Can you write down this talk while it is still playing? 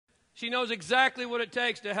She knows exactly what it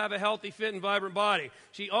takes to have a healthy, fit, and vibrant body.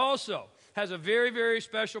 She also has a very, very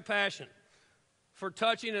special passion for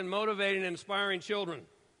touching and motivating and inspiring children.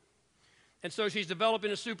 And so she's developing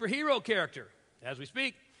a superhero character, as we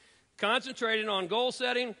speak, concentrating on goal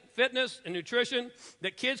setting, fitness, and nutrition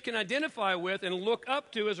that kids can identify with and look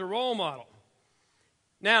up to as a role model.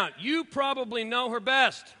 Now, you probably know her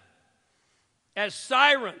best as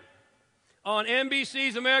Siren on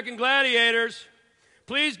NBC's American Gladiators.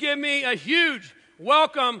 Please give me a huge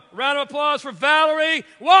welcome, round of applause for Valerie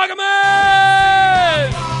Wagaman!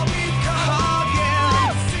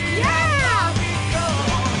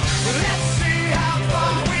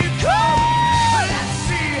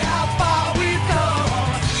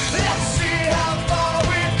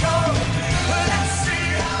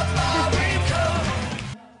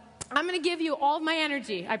 I'm going to give you all of my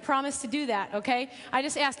energy. I promise to do that, okay? I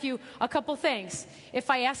just ask you a couple things. If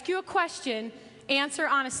I ask you a question, answer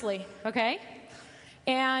honestly, okay?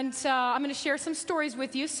 And I'm going to share some stories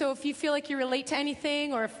with you, so if you feel like you relate to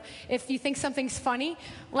anything or if you think something's funny,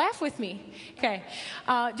 laugh with me. Okay,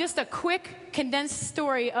 just a quick, condensed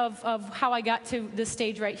story of how I got to this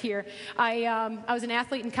stage right here. I was an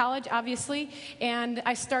athlete in college, obviously, and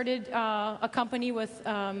I started a company with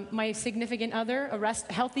my significant other,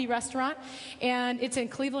 a healthy restaurant, and it's in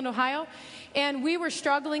Cleveland, Ohio. And we were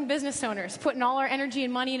struggling business owners, putting all our energy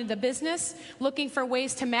and money into the business, looking for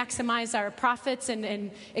ways to maximize our profits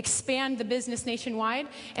and expand the business nationwide.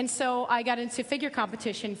 And so I got into figure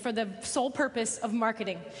competition for the sole purpose of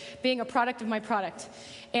marketing, being a product of my product.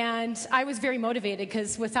 And I was very motivated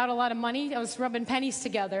because without a lot of money, I was rubbing pennies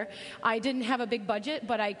together. I didn't have a big budget,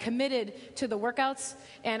 but I committed to the workouts,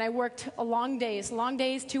 and I worked long days, 2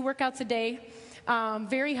 workouts a day.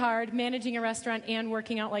 Very hard, managing a restaurant and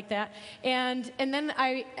working out like that. And then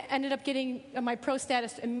I ended up getting my pro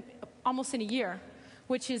status almost in a year,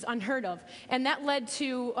 which is unheard of. And that led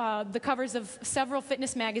to the covers of several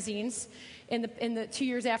fitness magazines in the 2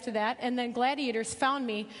 years after that. And then Gladiators found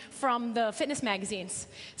me from the fitness magazines.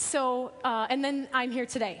 So, and then I'm here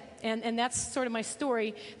today. And that's sort of my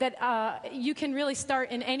story, that you can really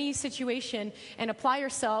start in any situation and apply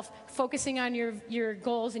yourself, focusing on your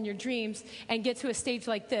goals and your dreams, and get to a stage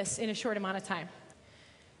like this in a short amount of time.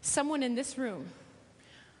 Someone in this room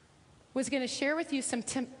was going to share with you some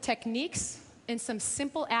techniques and some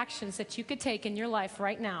simple actions that you could take in your life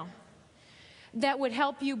right now that would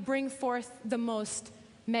help you bring forth the most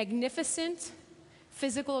magnificent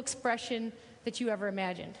physical expression that you ever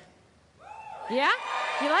imagined. Yeah?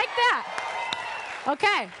 You like that?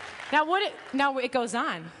 Okay. Now it goes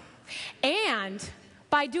on. And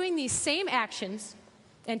by doing these same actions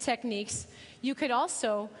and techniques, you could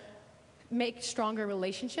also make stronger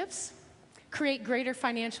relationships, create greater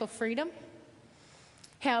financial freedom,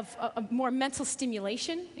 have a more mental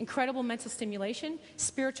stimulation, incredible mental stimulation,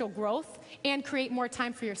 spiritual growth, and create more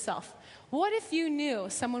time for yourself. What if you knew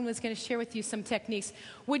someone was going to share with you some techniques?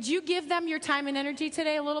 Would you give them your time and energy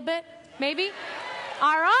today a little bit? Maybe?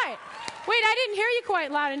 All right. Wait, I didn't hear you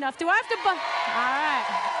quite loud enough. Do I have to All right.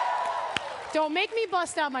 Don't make me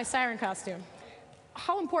bust out my siren costume.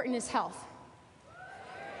 How important is health?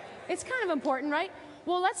 It's kind of important, right?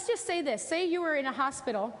 Well, let's just say this. Say you were in a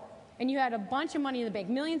hospital and you had a bunch of money in the bank,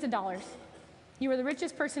 millions of dollars. You were the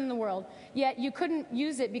richest person in the world, yet you couldn't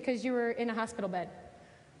use it because you were in a hospital bed.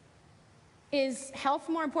 Is health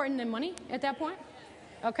more important than money at that point?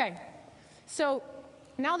 Okay. So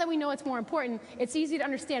now that we know it's more important, it's easy to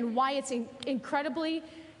understand why it's incredibly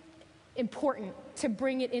important to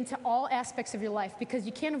bring it into all aspects of your life, because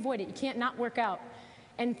you can't avoid it. You can't not work out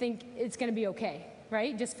and think it's going to be okay,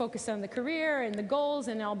 right? Just focus on the career and the goals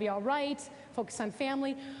and I'll be all right. Focus on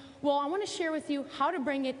family. Well, I want to share with you how to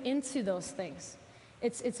bring it into those things.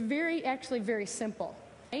 It's actually very simple,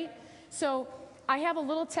 right? So I have a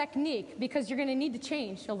little technique, because you're going to need to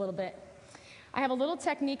change a little bit. I have a little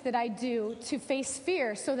technique that I do to face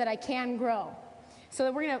fear so that I can grow.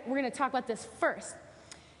 So we're going to talk about this first.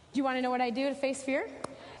 Do you want to know what I do to face fear?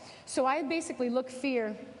 So I basically look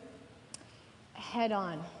fear head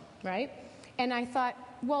on, right? And I thought,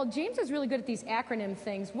 well, James is really good at these acronym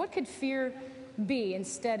things. What could fear be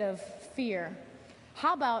instead of fear?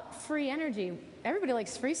 How about free energy? Everybody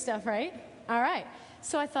likes free stuff, right? All right.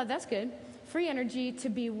 So I thought, that's good. Free energy to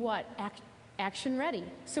be what? Action ready.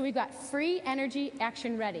 So we've got free energy,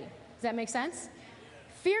 action ready. Does that make sense?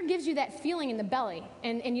 Fear gives you that feeling in the belly,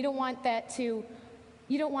 and you don't want that to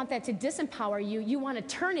disempower you. You want to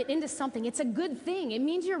turn it into something. It's a good thing. It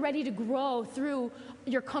means you're ready to grow through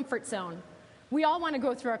your comfort zone. We all want to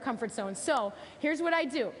go through our comfort zone. So here's what I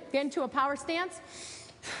do. Get into a power stance,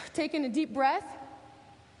 take in a deep breath,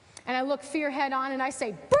 And I look fear head on and I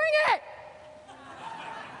say, bring it!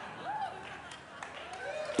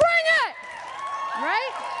 Bring it!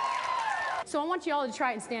 Right? So I want you all to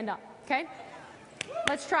try it and stand up, okay?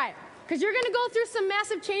 Let's try it. Because you're going to go through some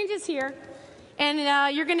massive changes here.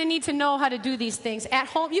 And you're going to need to know how to do these things at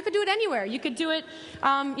home. You could do it anywhere. You could do it,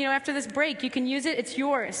 after this break. You can use it. It's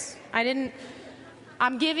yours.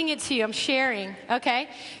 I'm giving it to you. I'm sharing, okay?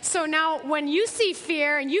 So now when you see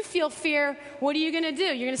fear and you feel fear, what are you going to do?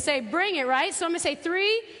 You're going to say, bring it, right? So I'm going to say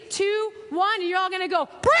 3, 2, 1, and you're all going to go,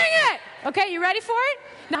 bring it! Okay, you ready for it?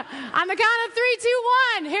 Now, on the count of 3, 2,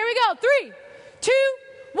 1. Here we go. 3, 2,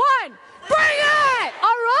 1. Bring it!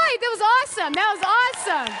 All right, that was awesome. That was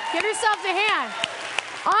awesome. Give yourself a hand.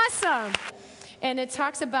 Awesome. And it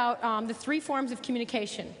talks about the 3 forms of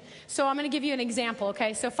communication. So I'm going to give you an example,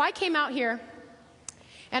 okay? So if I came out here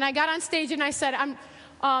and I got on stage and I said,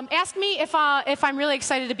 ask me if I'm really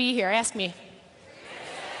excited to be here. Ask me.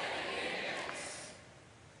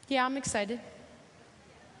 Yeah, I'm excited.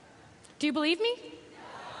 Do you believe me?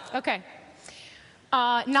 Okay.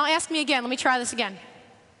 Now ask me again. Let me try this again.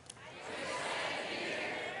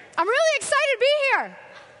 I'm really excited to be here.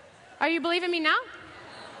 Are you believing me now?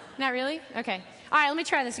 Not really? Okay. All right, let me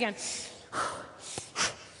try this again.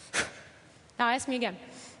 Now ask me again.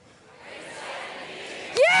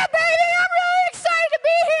 Yeah, baby, I'm really excited to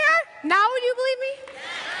be here. Now would you believe me?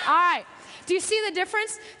 All right. Do you see the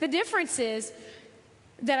difference? The difference is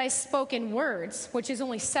that I spoke in words, which is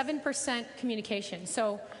only 7% communication.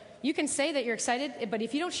 So you can say that you're excited, but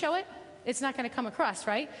if you don't show it, it's not going to come across,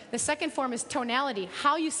 right? The second form is tonality.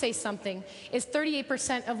 How you say something is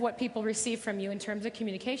 38% of what people receive from you in terms of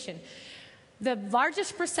communication. The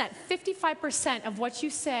largest percent, 55% of what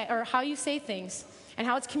you say or how you say things and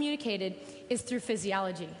how it's communicated is through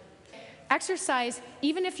physiology. Exercise,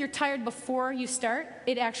 even if you're tired before you start,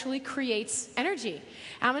 it actually creates energy.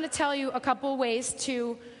 I'm going to tell you a couple ways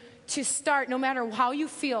to start no matter how you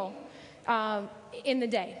feel in the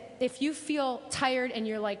day. If you feel tired and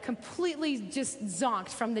you're like completely just zonked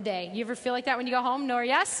from the day, you ever feel like that when you go home? No or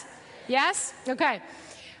yes? Yes? Okay.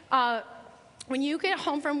 When you get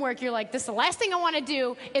home from work, you're like, the last thing I want to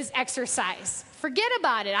do is exercise. Forget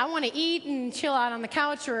about it. I want to eat and chill out on the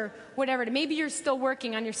couch or whatever. Maybe you're still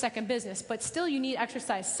working on your second business, but still you need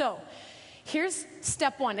exercise. So here's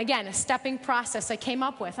step 1. Again, a stepping process I came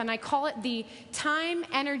up with, and I call it the time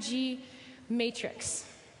energy matrix.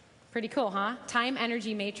 Pretty cool, huh? Time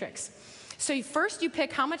energy matrix. So first you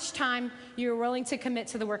pick how much time you're willing to commit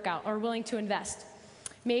to the workout or willing to invest.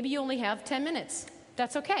 Maybe you only have 10 minutes.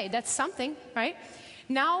 That's okay. That's something, right?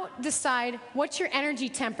 Now decide what your energy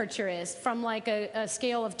temperature is from like a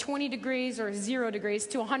scale of 20 degrees or 0 degrees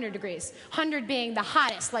to 100 degrees. 100 being the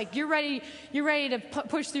hottest, like you're ready to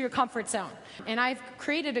push through your comfort zone. And I've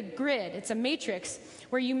created a grid. It's a matrix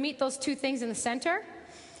where you meet those 2 things in the center,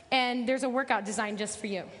 and there's a workout designed just for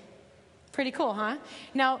you. Pretty cool, huh?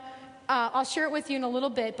 Now, I'll share it with you in a little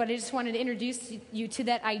bit, but I just wanted to introduce you to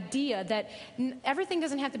that idea that everything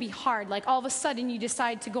doesn't have to be hard. Like all of a sudden you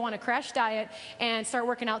decide to go on a crash diet and start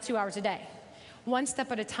working out 2 hours a day. One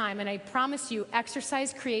step at a time, and I promise you,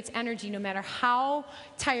 exercise creates energy no matter how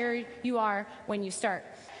tired you are when you start.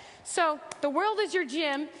 So the world is your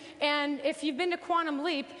gym, and if you've been to Quantum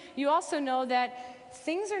Leap, you also know that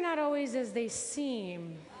things are not always as they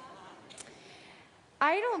seem.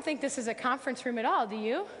 I don't think this is a conference room at all, do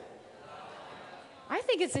you? I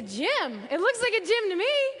think it's a gym. It looks like a gym to me.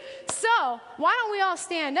 So why don't we all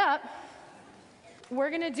stand up? We're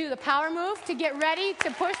going to do the power move to get ready to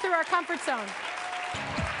push through our comfort zone.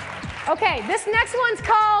 Okay, this next one's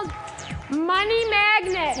called Money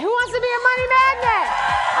Magnet. Who wants to be a money magnet?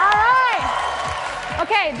 All right.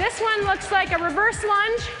 Okay, this one looks like a reverse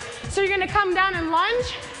lunge. So you're going to come down and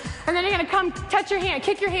lunge, and then you're going to come touch your hand,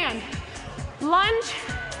 kick your hand. Lunge.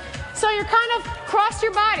 So you're kind of cross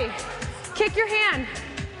your body. Kick your hand.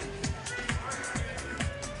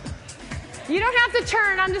 You don't have to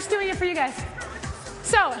turn. I'm just doing it for you guys.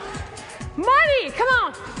 So, money. Come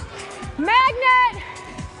on. Magnet.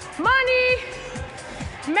 Money.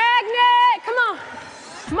 Magnet. Come on.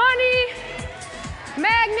 Money.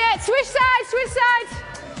 Magnet. Switch sides. Switch sides.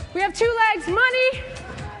 We have 2 legs. Money.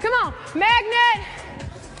 Come on. Magnet.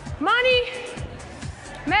 Money.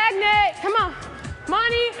 Magnet, come on.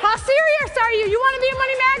 Money, how serious are you? You want to be a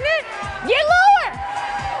money magnet? Get lower.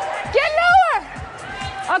 Get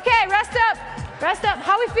lower. Okay, rest up. Rest up.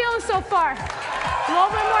 How are we feeling so far? A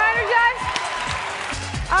little bit more energized?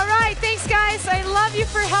 All right, thanks guys. I love you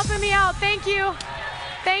for helping me out. Thank you.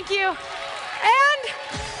 Thank you. And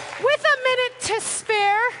with a minute to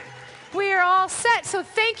spare, we are all set. So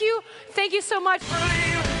thank you. Thank you so much.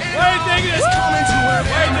 What do you think of this? What do you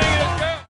think of this?